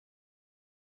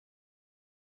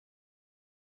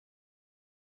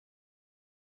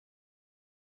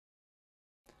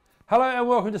Hello and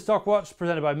welcome to Stockwatch,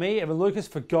 presented by me, Evan Lucas,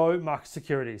 for Go Market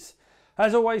Securities.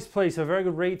 As always, please have a very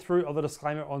good read through of the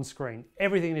disclaimer on screen.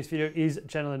 Everything in this video is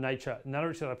general in nature, none are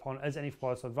relied upon as any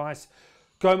financial advice.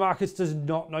 Go Markets does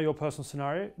not know your personal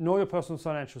scenario, nor your personal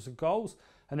financial goals,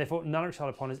 and therefore none are relied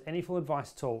upon as any full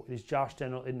advice at all. It is just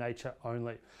general in nature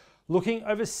only. Looking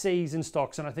overseas in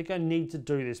stocks, and I think I need to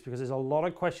do this because there's a lot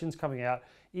of questions coming out,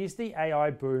 is the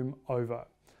AI boom over?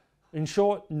 In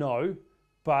short, no.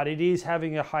 But it is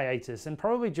having a hiatus and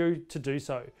probably due to do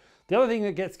so. The other thing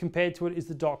that gets compared to it is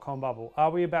the dot-com bubble.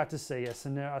 Are we about to see a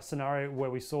scenario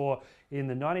where we saw in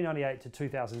the 1998 to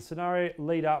 2000 scenario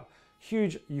lead up,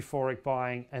 huge euphoric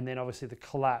buying, and then obviously the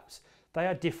collapse? They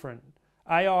are different.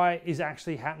 AI is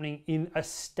actually happening in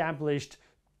established,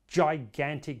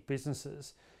 gigantic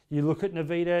businesses. You look at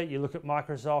Nvidia, you look at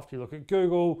Microsoft, you look at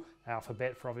Google,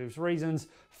 Alphabet for obvious reasons,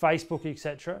 Facebook,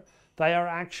 etc. They are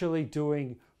actually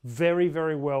doing very,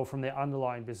 very well from their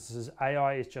underlying businesses.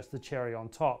 AI is just the cherry on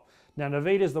top. Now,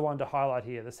 Nvidia is the one to highlight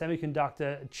here. The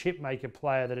semiconductor chip maker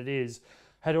player that it is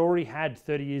had already had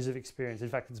 30 years of experience. In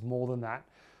fact, it's more than that.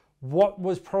 What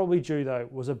was probably due, though,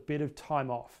 was a bit of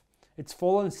time off. It's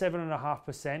fallen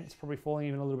 7.5%. It's probably falling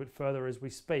even a little bit further as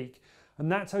we speak.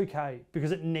 And that's okay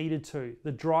because it needed to.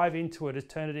 The drive into it has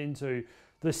turned it into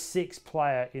the sixth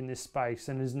player in this space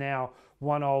and is now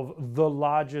one of the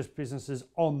largest businesses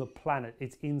on the planet.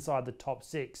 It's inside the top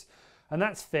six. And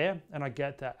that's fair, and I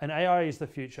get that. And AI is the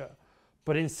future.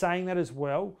 But in saying that as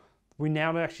well, we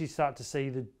now actually start to see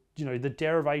the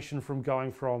derivation from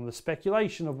going from the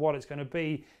speculation of what it's going to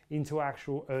be into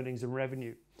actual earnings and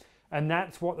revenue. And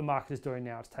that's what the market is doing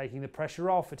now. It's taking the pressure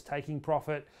off, it's taking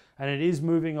profit, and it is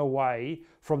moving away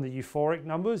from the euphoric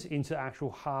numbers into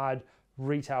actual hard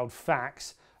retailed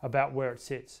facts about where it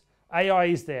sits. AI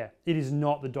is there. It is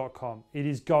not the dot-com. It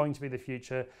is going to be the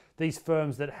future. These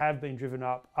firms that have been driven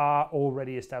up are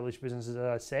already established businesses, as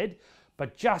I said,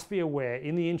 but just be aware,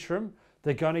 in the interim,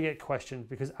 they're going to get questioned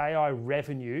because AI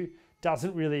revenue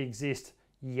doesn't really exist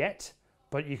yet,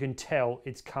 but you can tell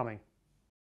it's coming.